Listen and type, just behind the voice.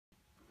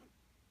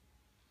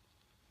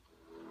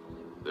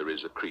There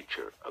is a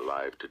creature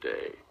alive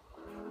today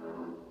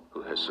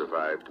who has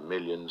survived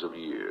millions of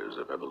years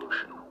of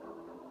evolution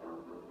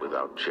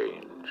without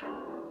change,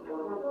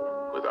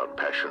 without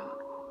passion,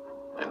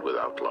 and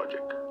without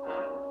logic.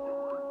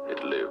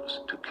 It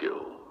lives to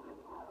kill.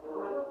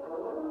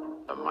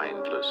 A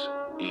mindless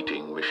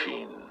eating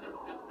machine.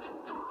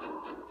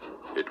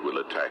 It will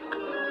attack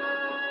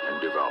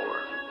and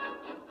devour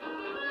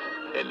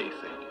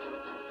anything.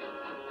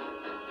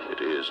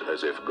 It is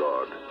as if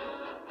God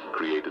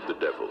created the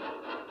devil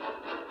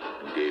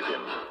and gave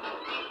him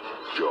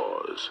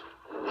jaws.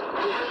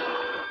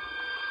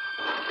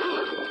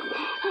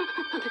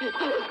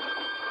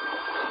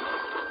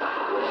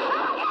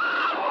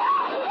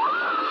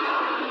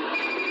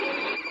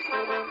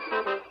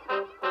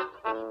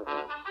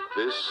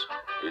 This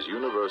is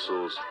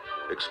Universal's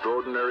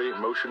extraordinary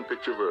motion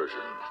picture version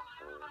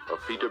of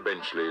Peter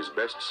Benchley's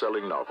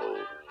best-selling novel,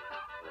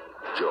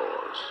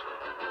 Jaws.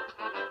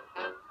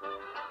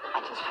 I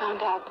just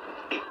found out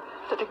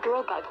that a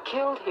girl got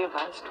killed here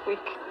last week,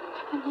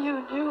 and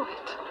you knew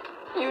it.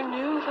 You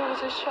knew there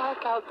was a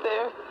shark out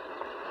there.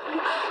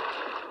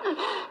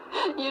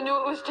 You knew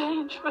it was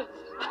dangerous,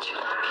 but you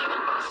let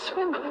people go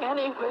swimming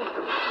anyway.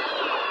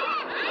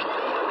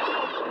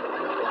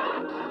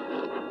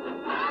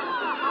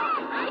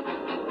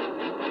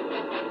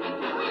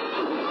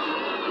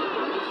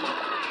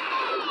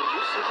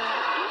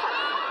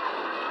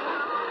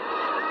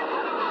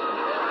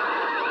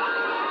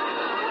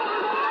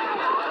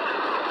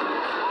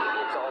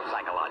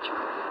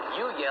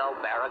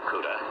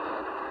 Barracuda.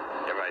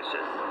 Everybody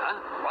says, huh?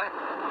 What?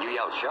 You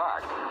yell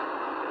shark.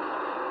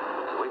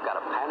 We've got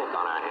a panic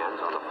on our hands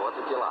on the 4th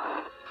of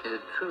July. Is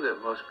it true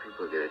that most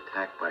people get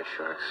attacked by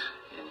sharks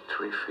in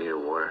 3 feet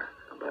of water,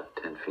 about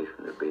 10 feet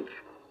from the beach?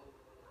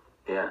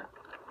 Yeah.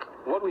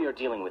 What we are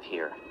dealing with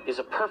here is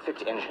a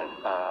perfect engine,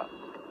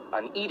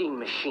 an eating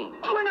machine.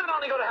 We're not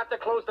only going to have to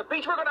close the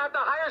beach, we're going to have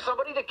to hire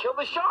somebody to kill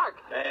the shark.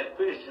 Bad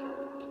fish.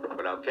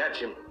 But I'll catch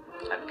him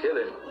and kill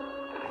him.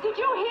 Did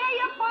you hear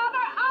your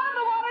father? Out of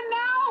the water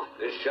now!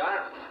 This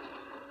shark,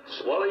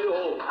 swallow you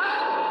whole.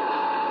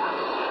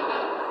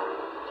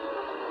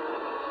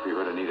 You're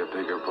going to need a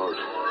bigger boat.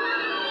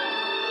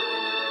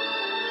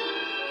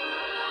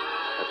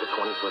 That's a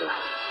 20-footer.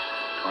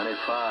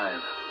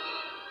 25.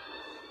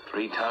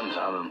 3 tons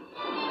of them.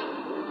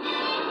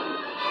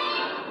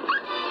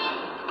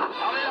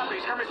 Hurry up,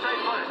 he's coming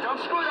straight for us. Don't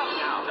screw it up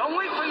now. Don't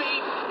wait for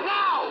me.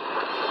 Now!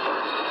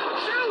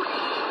 Shoot!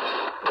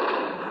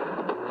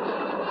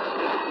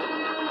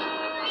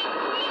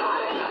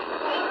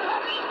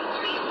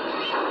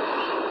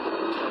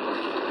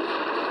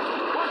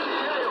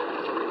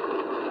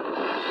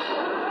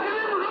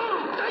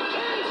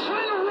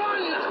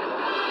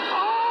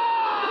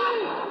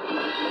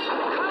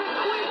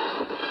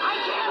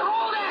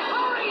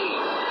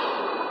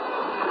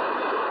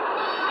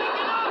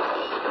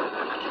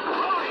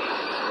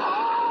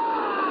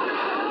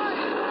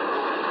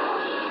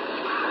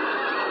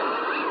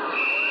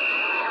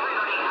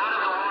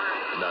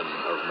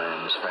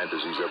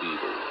 Fantasies of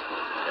evil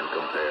can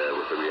compare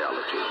with the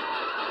reality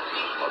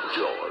of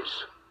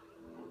Jaws.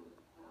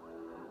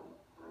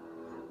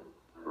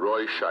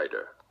 Roy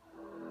Scheider,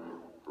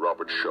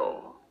 Robert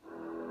Shaw,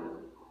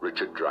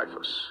 Richard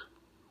Dreyfuss,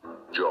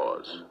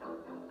 Jaws.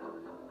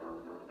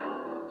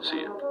 See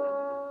it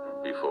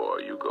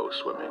before you go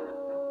swimming.